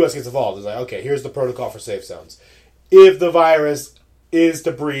soon as the U.S. gets involved, it's like, okay, here's the protocol for safe zones. If the virus is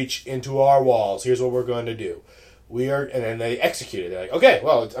to breach into our walls, here's what we're going to do. And then they execute it. They're like, okay,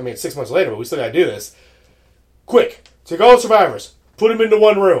 well, it's 6 months later, but we still got to do this. Quick, take all the survivors, put them into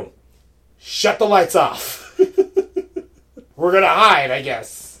one room, shut the lights off. We're going to hide, I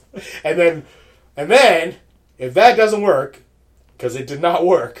guess. And then, if that doesn't work, because it did not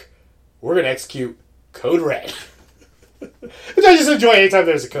work, we're going to execute Code Red. Which I just enjoy anytime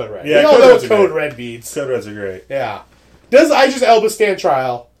there's a Code Red. Yeah, we all know what Code Red means. Code Reds are great. Yeah. Does Idris Elba stand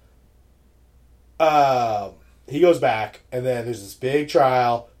trial? He goes back, and then there's this big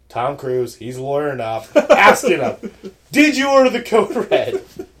trial. Tom Cruise, he's lawyering up, asking him, did you order the Code Red?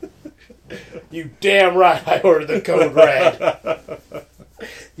 You damn right I ordered the Code Red.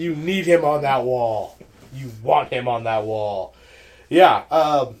 You need him on that wall. You want him on that wall. Yeah.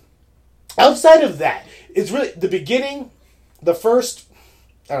 Outside of that, it's really the beginning, the first,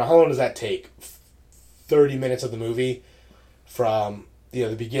 I don't know, how long does that take? 30 minutes of the movie from,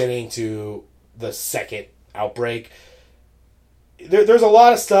 the beginning to the second outbreak. There's a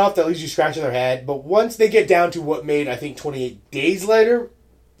lot of stuff that leaves you scratching their head, but once they get down to what made, I think, 28 Days Later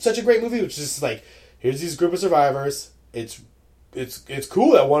such a great movie, which is just like, here's these group of survivors. It's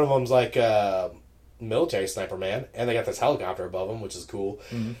cool that one of them's like military sniper man, and they got this helicopter above them, which is cool.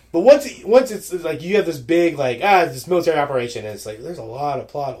 Mm-hmm. But once it's like you have this big this military operation, and it's like there's a lot of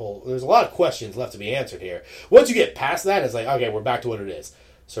plot hole, there's a lot of questions left to be answered here. Once you get past that, it's like, okay, we're back to what it is.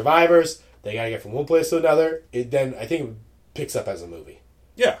 Survivors, they gotta get from one place to another. Then I think it picks up as a movie.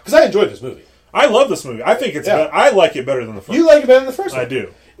 Yeah, because I enjoyed this movie. I love this movie. I think it's better. I like it better than the first. You like it better than the first one? I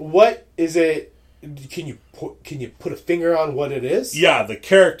do. What is it? Can you put a finger on what it is? Yeah, the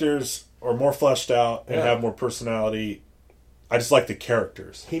characters are more fleshed out and have more personality. I just like the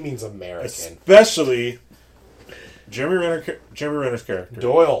characters. He means American. Especially Jeremy Renner's character.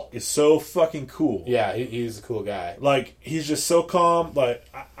 Doyle is so fucking cool. Yeah, he's a cool guy. Like, he's just so calm. Like,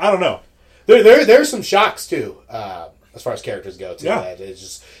 I don't know. There's some shocks, too, as far as characters go, too. Yeah. That it's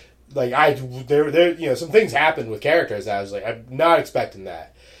just, like, some things happened with characters that I was like, I'm not expecting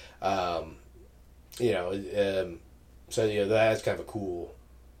that. So, that's kind of a cool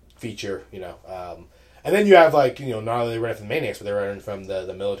feature, and then you have not only they run from the Maniacs, but they're running from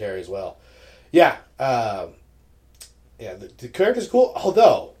the military as well. Yeah, the character's cool.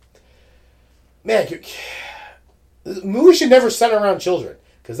 Although, man, the movie should never center around children,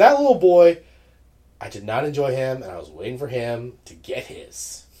 because that little boy, I did not enjoy him, and I was waiting for him to get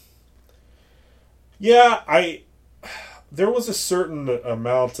his. Yeah, there was a certain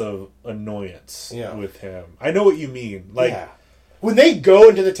amount of annoyance with him. I know what you mean. Like. Yeah. When they go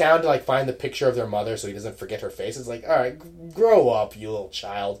into the town to find the picture of their mother so he doesn't forget her face, it's like, all right, grow up, you little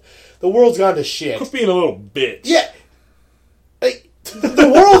child. The world's gone to shit. Quit being a little bitch. Yeah. Like,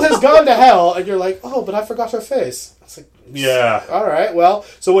 the world has gone to hell, and you're like, oh, but I forgot her face. It's like, yeah. All right, well,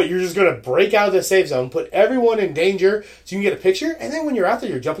 so what, you're just going to break out of the safe zone, put everyone in danger so you can get a picture, and then when you're out there,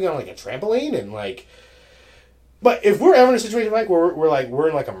 you're jumping on, a trampoline, and, But if we're ever in a situation, where we're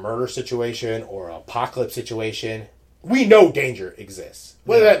in, a murder situation or an apocalypse situation, we know danger exists.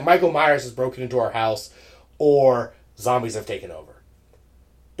 Whether that Michael Myers has broken into our house or zombies have taken over.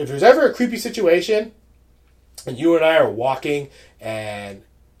 If there's ever a creepy situation and you and I are walking and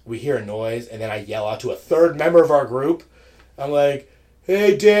we hear a noise and then I yell out to a third member of our group, I'm like,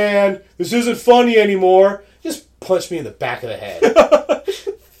 hey, Dan, this isn't funny anymore. Just punch me in the back of the head.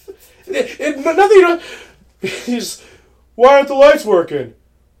 Nothing, just, why aren't the lights working?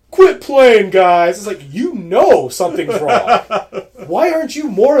 Quit playing, guys. It's like, something's wrong. Why aren't you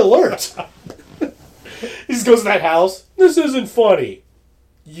more alert? He just goes to that house. This isn't funny.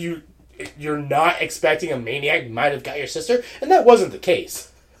 You're not expecting a maniac might have got your sister, and that wasn't the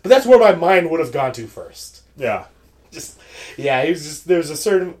case. But that's where my mind would have gone to first. Yeah. There's a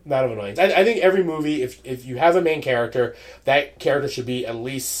certain amount of annoyance. I think every movie, if you have a main character, that character should be at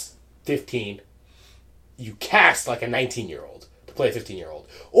least 15. You cast like a 19-year-old to play a 15-year-old.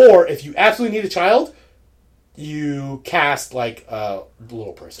 Or if you absolutely need a child, you cast like a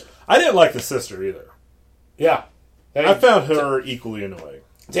little person. I didn't like the sister either. Yeah. I found her equally annoying.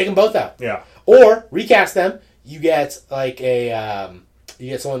 Take them both out. Yeah. Or recast them. You get like you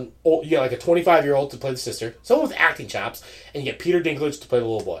get like a 25-year-old to play the sister, someone with acting chops, and you get Peter Dinklage to play the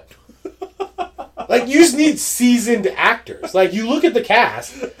little boy. Like, you just need seasoned actors. Like, you look at the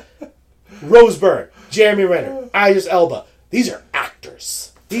cast: Rose Byrne, Jeremy Renner, Idris Elba. These are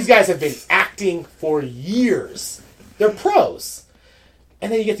actors. These guys have been acting for years. They're pros.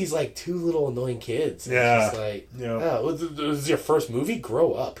 And then you get these, like, two little annoying kids. Yeah. It's just like, Yeah. oh, this is your first movie?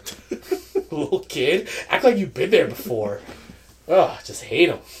 Grow up. Little kid. Act like you've been there before. Oh, I just hate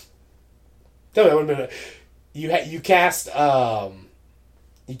them. Tell me, that would have been you cast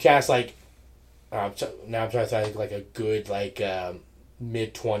like now I'm trying to think like a good like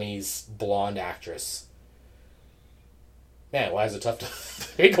mid-20s blonde actress. Man, why is it tough to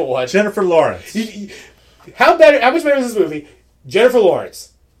think of one? Jennifer Lawrence. How much better is this movie? Jennifer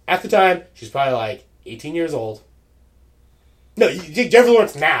Lawrence. At the time, she's probably like 18 years old. No, you take Jennifer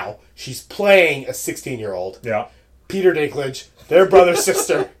Lawrence now. She's playing a 16-year-old. Yeah. Peter Dinklage, their brother,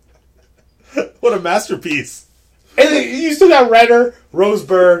 sister. What a masterpiece. And then you still got Renner, Rose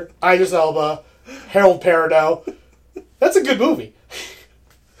Byrne, Idris Elba, Harold Perrineau. That's a good movie.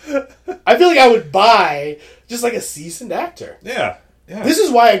 I feel like I would buy just like a seasoned actor. Yeah. Yeah. This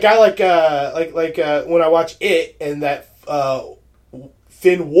is why a guy like when I watch It and that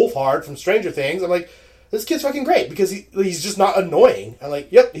Finn Wolfhard from Stranger Things, I'm like, this kid's fucking great because he's just not annoying. I'm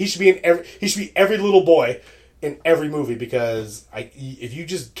like, yep, he should be every little boy in every movie because if you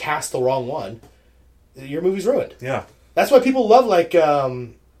just cast the wrong one, your movie's ruined. Yeah. That's why people love like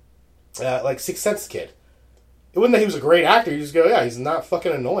Sixth Sense kid. It wasn't that he was a great actor. You just go, yeah, he's not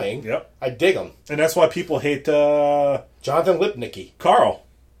fucking annoying. Yep. I dig him. And that's why people hate Jonathan Lipnicki. Carl.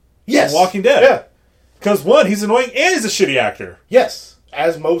 Yes. From Walking Dead. Yeah. Because one, he's annoying and he's a shitty actor. Yes.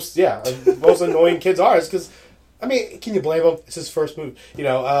 As most annoying kids are. Is because, I mean, can you blame him? It's his first movie. You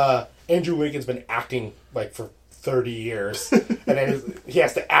know, Andrew Lincoln's been acting like for 30 years. And then he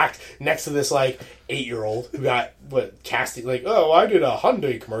has to act next to this like 8-year-old who got casting like, oh, I did a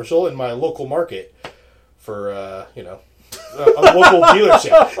Hyundai commercial in my local market for a local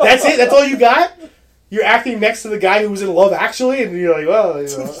dealership. That's it. That's all you got. You're acting next to the guy who was in Love Actually, and you're like, well,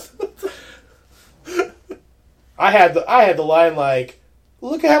 I had the line like,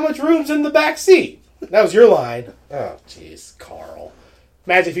 look at how much room's in the back seat. That was your line. Oh, jeez, Carl.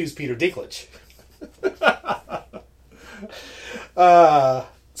 Imagine if he was Peter Dinklage.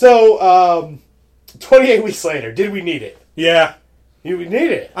 28 weeks later, did we need it? Yeah. You need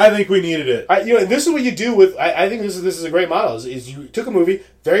it. I think we needed it. And this is what you do with. I think this is a great model. Is you took a movie,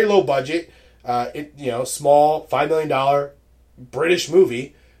 very low budget, small $5 million British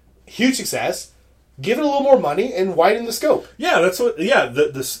movie, huge success. Give it a little more money and widen the scope. Yeah, that's what. Yeah,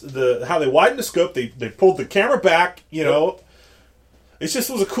 the how they widened the scope. They pulled the camera back. You know, it just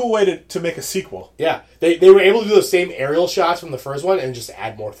was a cool way to make a sequel. Yeah, they were able to do those same aerial shots from the first one and just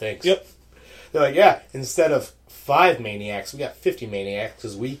add more things. Yep. They're like, yeah, instead of 5 maniacs, we got 50 maniacs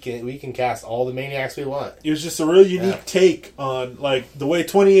because we can cast all the maniacs we want. It was just a really unique take on, like, the way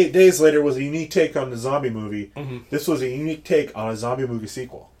 28 Days Later was a unique take on the zombie movie. Mm-hmm. This was a unique take on a zombie movie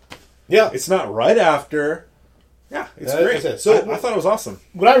sequel. Yeah. It's not right after. Yeah, it's great. So I thought it was awesome.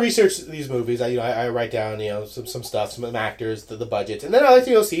 When I research these movies, I write down some stuff, some actors, the budgets, and then I like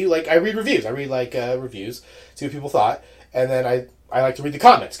to see I read reviews. I read reviews, see what people thought, and then I like to read the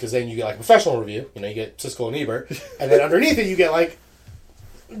comments because then you get like a professional review. You get Siskel and Ebert, and then underneath it you get like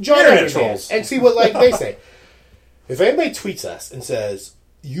John trolls and see what they say. If anybody tweets us and says,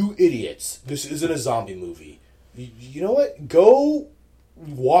 "You idiots, this isn't a zombie movie," you know what? Go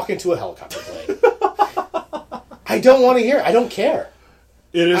walk into a helicopter plane. I don't want to hear it. I don't care.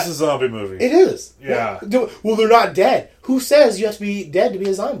 It is a zombie movie. It is. Yeah. Well, they're not dead. Who says you have to be dead to be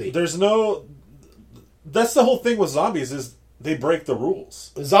a zombie? There's no... That's the whole thing with zombies is they break the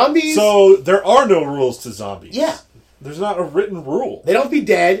rules. Zombies... So there are no rules to zombies. Yeah. There's not a written rule. They don't have to be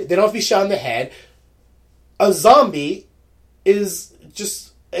dead. They don't have to be shot in the head. A zombie is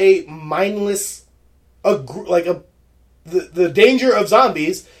just a mindless... The danger of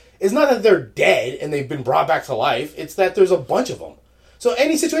zombies is not that they're dead and they've been brought back to life. It's that there's a bunch of them. So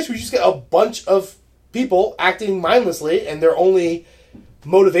any situation where you just get a bunch of people acting mindlessly and their only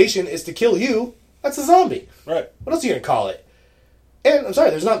motivation is to kill you, that's a zombie. Right. What else are you going to call it? And I'm sorry,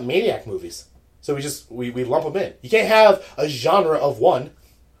 there's not Maniac movies. So we lump them in. You can't have a genre of one.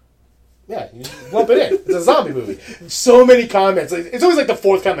 Yeah, you lump it in. It's a zombie movie. So many comments. It's always like the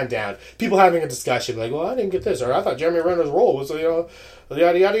fourth comment down. People having a discussion like, well, I didn't get this. Or I thought Jeremy Renner's role was, yada,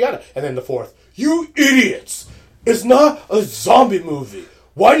 yada, yada. And then the fourth, you idiots. It's not a zombie movie.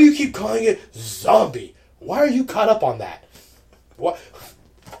 Why do you keep calling it zombie? Why are you caught up on that? What?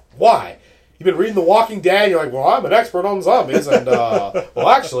 Why? You've been reading The Walking Dead, and you're like, well, I'm an expert on zombies, and, well,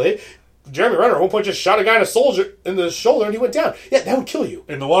 actually, Jeremy Renner at one point just shot a guy in the shoulder, and he went down. Yeah, that would kill you.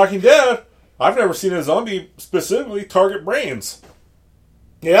 In The Walking Dead, I've never seen a zombie specifically target brains.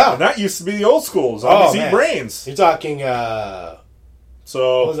 Yeah. And that used to be the old school. Zombies eat brains. You're talking, what was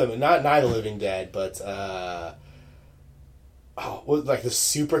So, that? Not Night of the Living Dead, but, like the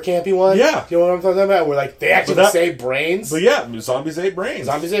super campy one? Yeah. You know what I'm talking about? Where, like, they actually save brains? but yeah, zombies ate brains.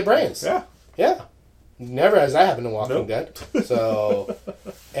 Zombies ate brains. Yeah. Yeah. Never has that happened in Walking Nope. Dead. So,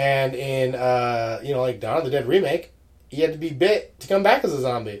 and in, like Dawn of the Dead remake, you had to be bit to come back as a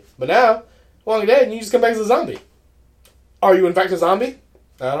zombie. But now, Walking Dead, you just come back as a zombie. Are you in fact a zombie?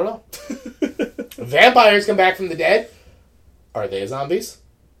 I don't know. Vampires come back from the dead. Are they zombies?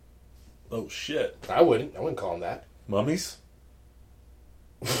 Oh, shit. I wouldn't call them that. Mummies?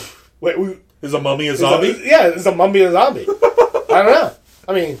 Wait, Is a mummy a zombie? Is a mummy a zombie? I don't know.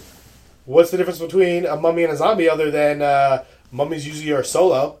 I mean, what's the difference between a mummy and a zombie other than mummies usually are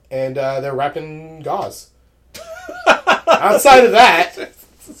solo and they're wrapped in gauze? Outside of that,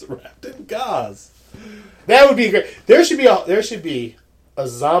 It's wrapped in gauze. that would be great. There should be a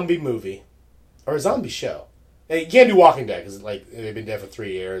zombie movie or a zombie show. And you can't do Walking Dead because they've been dead for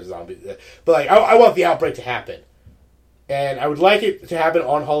 3 years. Zombie, but like I want the outbreak to happen, and I would like it to happen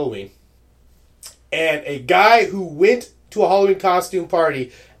on Halloween. And a guy who went to a Halloween costume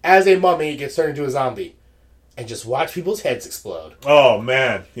party as a mummy gets turned into a zombie, and just watch people's heads explode. Oh,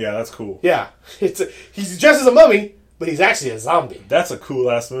 man. Yeah, that's cool. Yeah, he's dressed as a mummy, but he's actually a zombie. That's a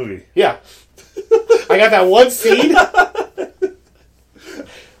cool-ass movie. Yeah, I got that one scene.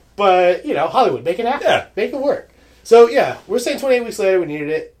 But, Hollywood, make it happen. Yeah. Make it work. So, yeah, we're saying 28 weeks later, we needed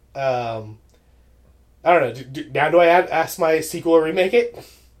it. I don't know. Now do I ask my sequel or remake it?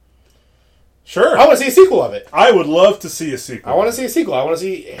 Sure. I want to see a sequel of it. I would love to see a sequel. I want to see a sequel. I want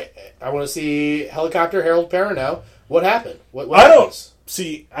to see Helicopter Harold Perrineau. What happened? What I happens? don't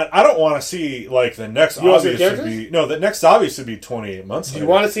see. I don't want to see like the next. You want to see obvious the would be the next obvious would be 28 months. Do later. you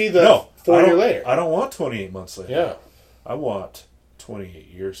want to see the 4 year later? I don't want 28 months later. Yeah. I want 28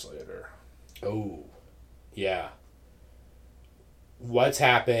 years later. Oh, yeah. What's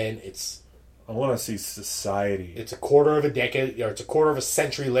happened? I want to see society. It's a quarter of a decade, or it's a quarter of a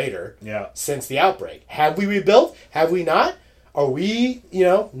century later. Yeah. Since the outbreak, have we rebuilt? Have we not? Are we,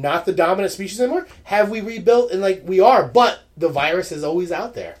 not the dominant species anymore? Have we rebuilt? And we are, but the virus is always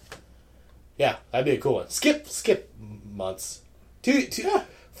out there. Yeah, that'd be a cool one. Skip months.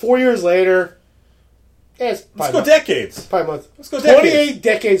 4 years later. Yeah, it's Let's go decades. probably months. Let's go 28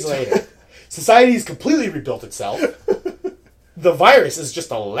 decades later. Society's completely rebuilt itself. The virus is just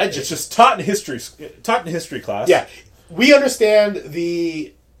a legend. It's just taught in history class. Yeah, we understand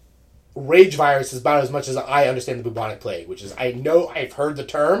the rage virus is about as much as I understand the bubonic plague, which is I've heard the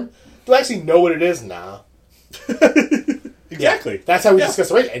term. Do I actually know what it is? Nah. Exactly. Yeah, that's how we discuss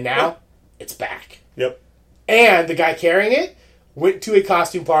the rage, and now it's back. Yep. And the guy carrying it went to a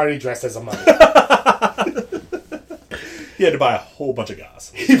costume party dressed as a mummy. He had to buy a whole bunch of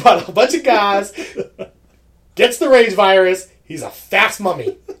gauze. He bought a bunch of gauze, gets the rage virus. He's a fast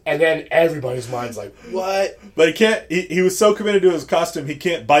mummy, and then everybody's mind's like, "What?" But he can't. He was so committed to his costume, he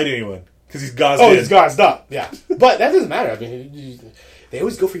can't bite anyone because he's gauzed Oh, in. he's gauzed up. Yeah, but that doesn't matter. I mean, they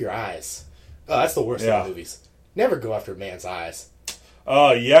always go for your eyes. Oh, that's the worst thing in movies. Never go after a man's eyes.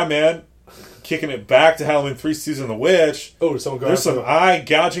 Oh yeah, man. Kicking it back to Halloween 3 Season of the Witch. Oh, someone go There's after some eye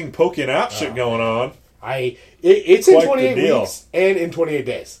gouging, poking out shit going on. It's in Quite the 28 deal. weeks and in 28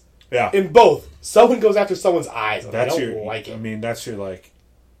 days. Yeah. In both, someone goes after someone's eyes. And That's I don't your like it. I mean, that's your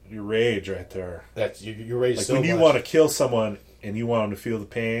your rage right there. That's you're rage Like so when you much. want to kill someone and you want them to feel the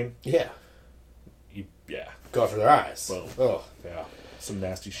pain. Yeah, Yeah. go after their eyes. Well, Oh, yeah. Some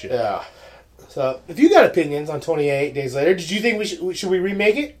nasty shit. yeah. So, if you got opinions on 28 Days Later, did you think should we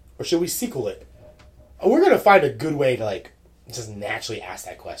remake it or should we sequel it? We're gonna find a good way to just naturally ask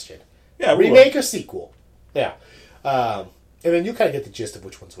that question. Yeah. we Remake or sequel? Yeah. And then you kind of get the gist of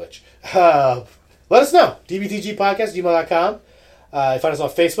which one's which. Let us know. dbtgpodcast@gmail.com. Find us on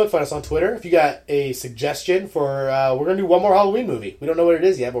Facebook. Find us on Twitter. If you got a suggestion for... we're going to do one more Halloween movie. We don't know what it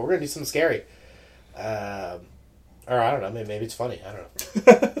is yet, but we're going to do something scary. Or I don't know, maybe it's funny. I don't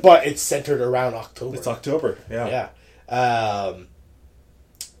know. But it's centered around October. It's October, yeah. Yeah.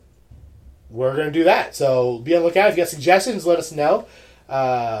 We're going to do that. So be on the lookout. If you got suggestions, let us know.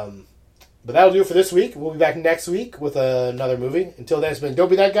 But that'll do it for this week. We'll be back next week with another movie. Until then, it's been Don't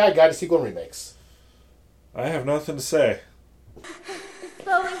Be That Guy, Guide to Sequel and Remakes. I have nothing to say.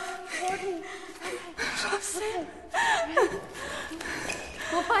 Chloe, Gordon.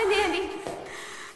 We'll find Andy.